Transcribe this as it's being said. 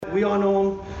that. We all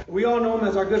know him. We all know him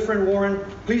as our good friend Warren.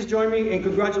 Please join me in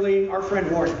congratulating our friend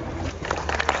Warren.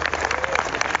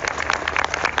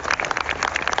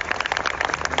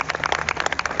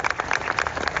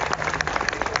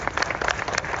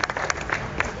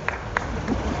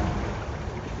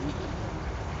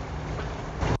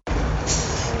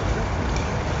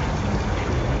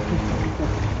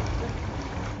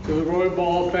 To the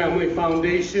Roybal Family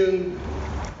Foundation,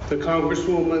 the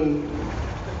Congresswoman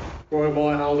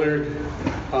Roybal Allard,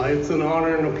 it's an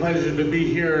honor and a pleasure to be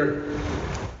here.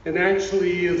 And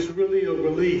actually, it's really a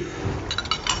relief.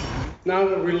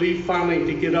 Not a relief finally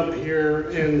to get up here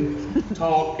and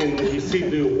talk and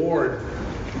receive the award,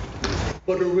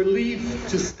 but a relief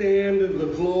to stand in the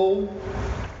glow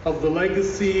of the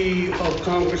legacy of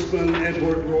Congressman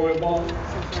Edward Roybal,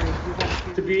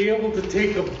 to be able to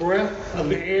take a breath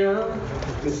of air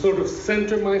and sort of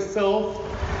center myself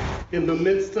in the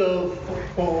midst of,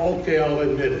 oh, okay, I'll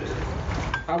admit it.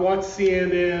 I watch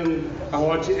CNN, I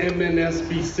watch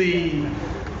MSNBC,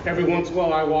 every once in a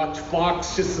while I watch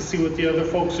Fox just to see what the other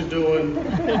folks are doing.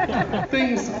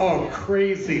 Things are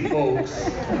crazy, folks.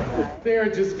 They are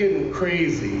just getting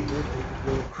crazy.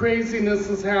 Craziness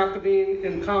is happening,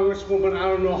 and Congresswoman, I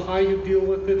don't know how you deal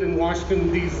with it in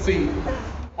Washington, D.C.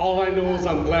 All I know is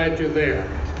I'm glad you're there.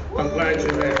 I'm glad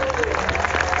you're there.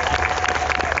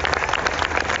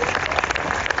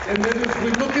 And then as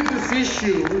we look at this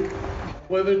issue,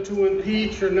 whether to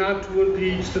impeach or not to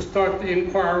impeach, to start the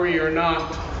inquiry or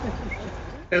not,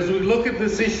 as we look at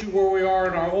this issue where we are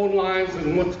in our own lives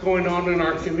and what's going on in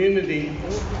our community,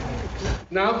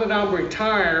 now that I'm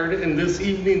retired and this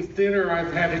evening's dinner,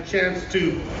 I've had a chance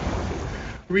to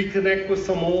reconnect with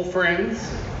some old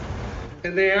friends.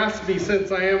 And they asked me,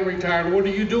 since I am retired, what are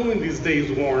you doing these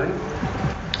days, Warren?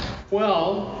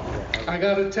 Well, I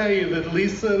gotta tell you that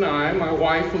Lisa and I, my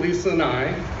wife Lisa and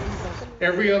I,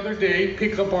 every other day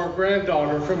pick up our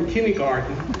granddaughter from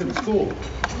kindergarten at school.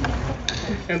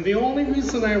 And the only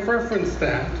reason I reference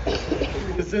that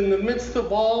is in the midst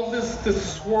of all this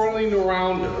swirling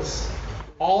around us,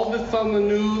 all that's on the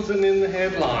news and in the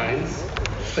headlines,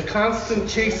 the constant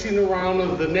chasing around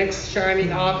of the next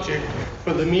shiny object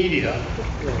for the media,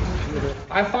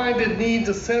 I find a need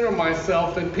to center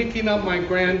myself in picking up my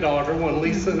granddaughter, when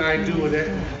Lisa and I do it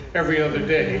every other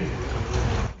day,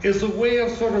 is a way of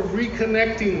sort of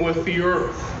reconnecting with the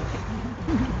earth,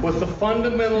 with the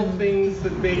fundamental things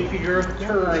that make the earth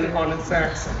turn on its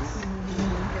axis.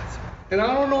 And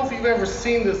I don't know if you've ever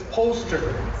seen this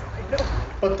poster,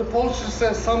 but the poster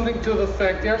says something to the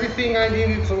effect, everything I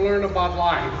needed to learn about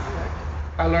life,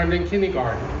 I learned in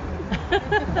kindergarten.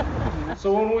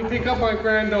 So when we pick up my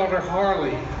granddaughter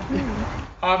Harley,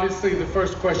 obviously the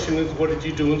first question is, what did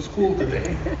you do in school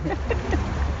today?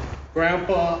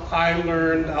 Grandpa, I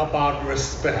learned about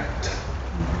respect.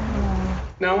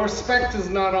 Now, respect is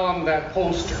not on that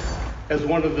poster as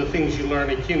one of the things you learn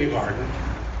in kindergarten,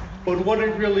 but what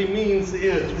it really means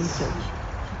is,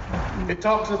 it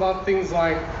talks about things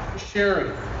like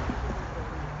sharing,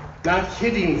 not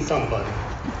hitting somebody,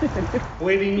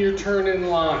 waiting your turn in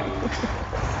line.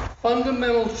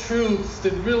 Fundamental truths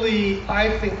that really,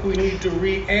 I think we need to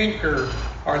re-anchor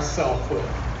ourselves with.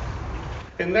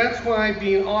 And that's why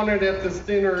being honored at this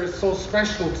dinner is so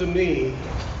special to me,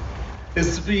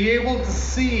 is to be able to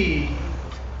see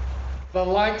the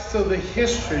likes of the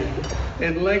history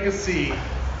and legacy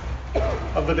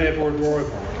of an Edward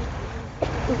Roybal.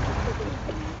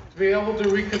 To be able to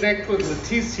reconnect with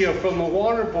Leticia from the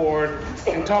Water Board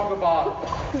and talk about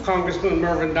Congressman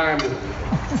Mervyn Diamond.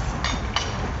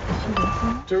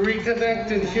 To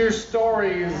reconnect and hear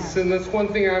stories, and that's one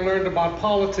thing I learned about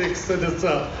politics, that it's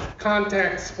a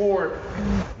contact sport.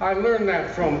 I learned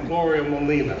that from Gloria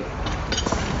Molina.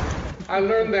 I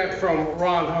learned that from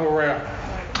Ron Herrera.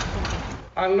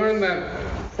 I learned that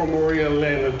from Maria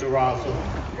Elena Durazo.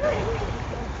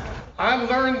 I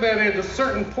learned that at a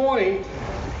certain point,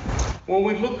 when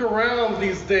we look around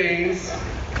these days,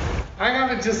 I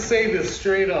gotta just say this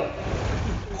straight up.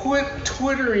 Quit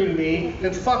twittering me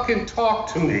and fucking talk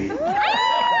to me. If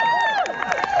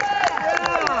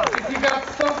you got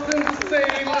something to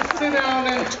say, let's sit down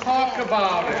and talk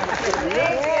about it.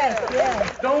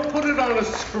 Yes. Don't put it on a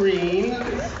screen,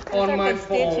 on my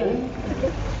phone.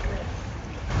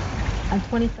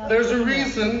 There's a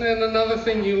reason, and another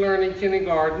thing you learn in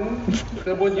kindergarten,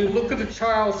 that when you look at a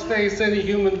child's face, any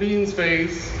human being's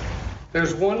face,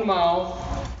 there's one mouth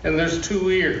and there's two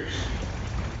ears.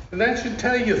 And that should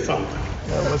tell you something.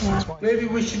 Maybe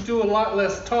we should do a lot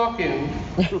less talking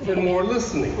and more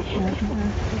listening.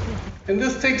 And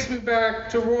this takes me back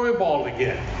to Roybal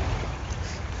again.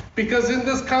 Because in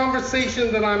this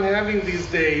conversation that I'm having these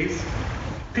days,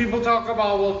 People talk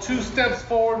about, well, 2 steps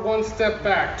forward, 1 step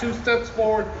back. 2 steps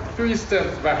forward, 3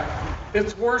 steps back.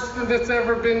 It's worse than it's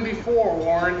ever been before,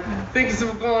 Warren. Things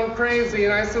have gone crazy.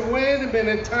 And I said, wait a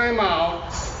minute, time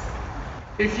out.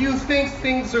 If you think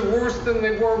things are worse than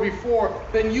they were before,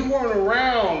 then you weren't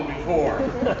around before.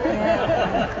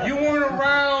 You weren't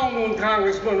around when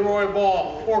Congressman Roy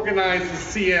Ball organized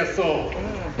the CSO.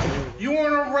 You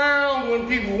weren't around when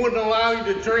people wouldn't allow you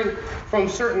to drink from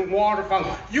certain water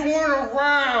fountains. You weren't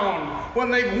around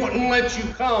when they wouldn't let you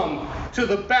come to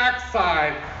the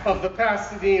backside of the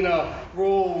Pasadena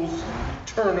Rose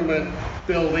Tournament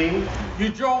building. You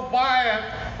drove by it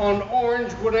on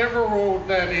Orange, whatever road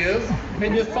that is,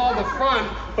 and you saw the front,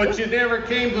 but you never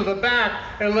came to the back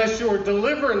unless you were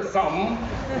delivering something.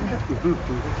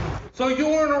 So you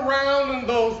weren't around in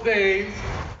those days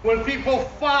when people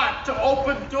fought to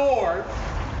open doors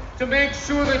to make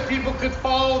sure that people could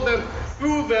follow them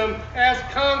through them, as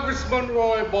Congressman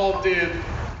Roy Ball did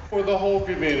for the whole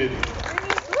community.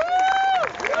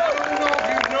 I don't know if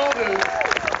you've noticed,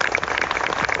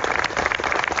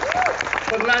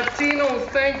 but Latinos,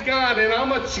 thank God, and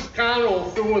I'm a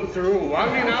Chicano through and through. I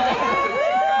mean, I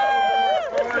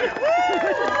was a Chicano.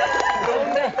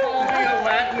 Don't call me a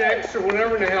Latinx or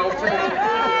whatever the hell.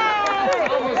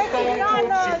 I'm a stone cold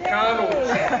Chicano.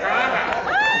 Chicana.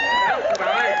 That's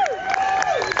right.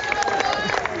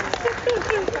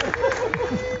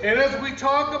 And as we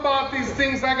talk about these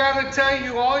things, I gotta tell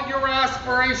you, all your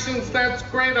aspirations, that's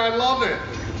great, I love it.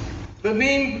 The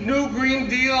new Green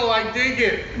Deal, I dig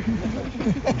it.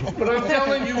 But I'm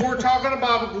telling you, we're talking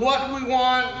about what we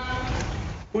want.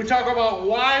 We talk about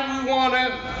why we want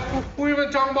it. We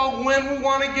even talk about when we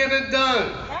want to get it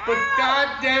done. But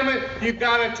God damn it, you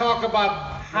gotta talk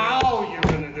about how you're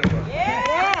gonna do it.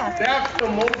 Yeah. That's the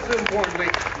most important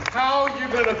thing. How you're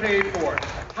gonna pay for it.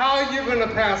 How you're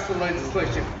gonna pass the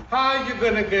legislation. How you're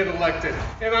gonna get elected.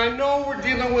 And I know we're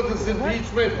dealing with this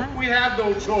impeachment. We have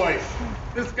no choice.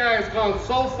 This guy has gone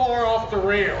so far off the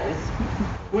rails.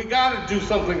 We gotta do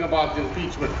something about the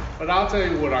impeachment. But I'll tell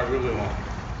you what I really want.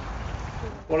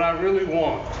 What I really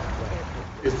want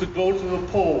is to go to the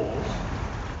polls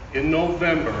in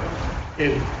November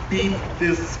and beat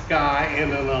this guy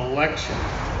in an election.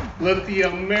 Let the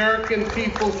American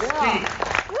people speak.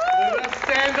 Let us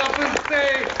stand up and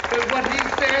say that what he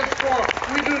stands for,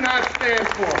 we do not stand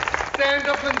for. Stand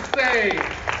up and say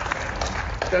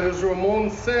that, as Ramon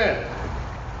said,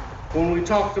 when we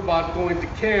talked about going to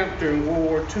camp during World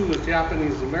War II as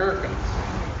Japanese Americans,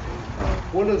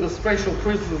 one of the special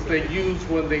prisons they used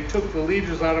when they took the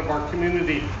leaders out of our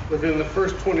community within the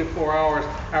first 24 hours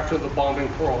after the bombing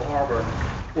Pearl Harbor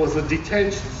was a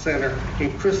detention center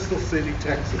in Crystal City,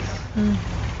 Texas.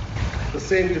 The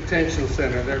same detention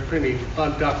center they're putting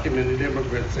undocumented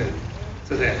immigrants in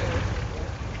today.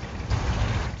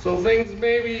 So things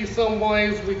maybe some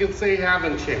ways we can say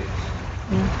haven't changed.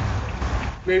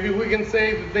 Maybe we can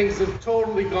say that things have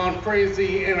totally gone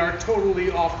crazy and are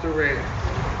totally off the rails.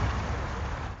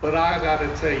 But I gotta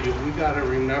tell you, we gotta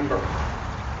remember.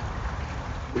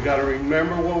 We gotta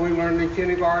remember what we learned in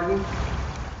kindergarten,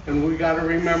 and we gotta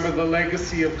remember the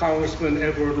legacy of Congressman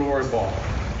Edward Lorry Ball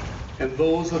and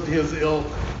those of his ilk,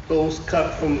 those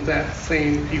cut from that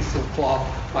same piece of cloth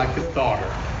like his daughter.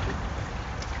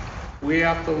 We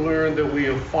have to learn that we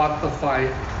have fought the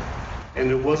fight, and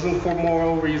it wasn't for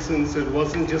moral reasons, it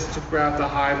wasn't just to grab the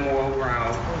high moral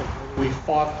ground. We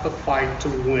fought the fight to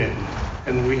win,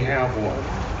 and we have won.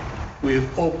 We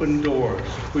have opened doors.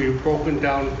 We have broken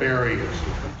down barriers.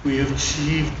 We have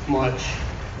achieved much.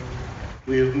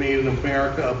 We have made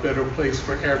America a better place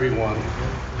for everyone.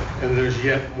 And there's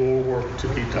yet more work to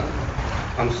be done.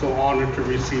 I'm so honored to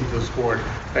receive this award.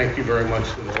 Thank you very much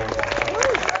to the board.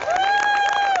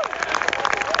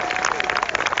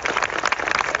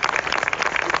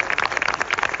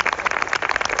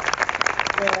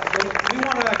 We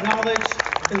want to acknowledge,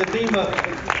 in the theme of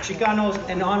Chicanos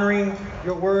and honoring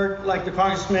your word, like the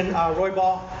Congressman Roy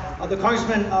Ball, the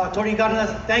Congressman Tony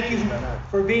Cardenas, thank you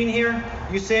for being here.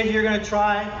 You said you're going to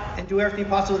try and do everything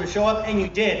possible to show up, and you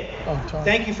did.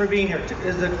 Thank you for being here.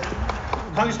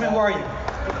 Congressman, where are you?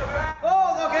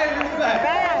 Oh, okay, you're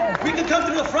back. We can come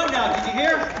to the front now. Did you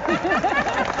hear?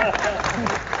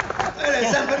 Hey,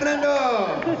 San Fernando.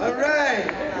 All right.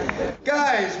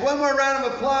 Guys, one more round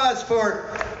of applause for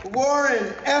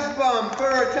Warren F-Bomb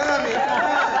Furutami.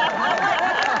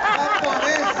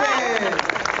 Japoneses.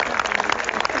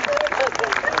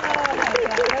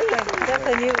 That's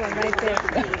a new one right there.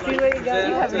 See where you go?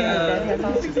 You have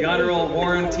To the Honorable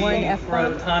Warren T.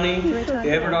 Furutani, the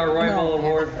Edward R. Roy Ball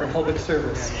Award for Public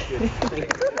Service. Thank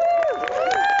you.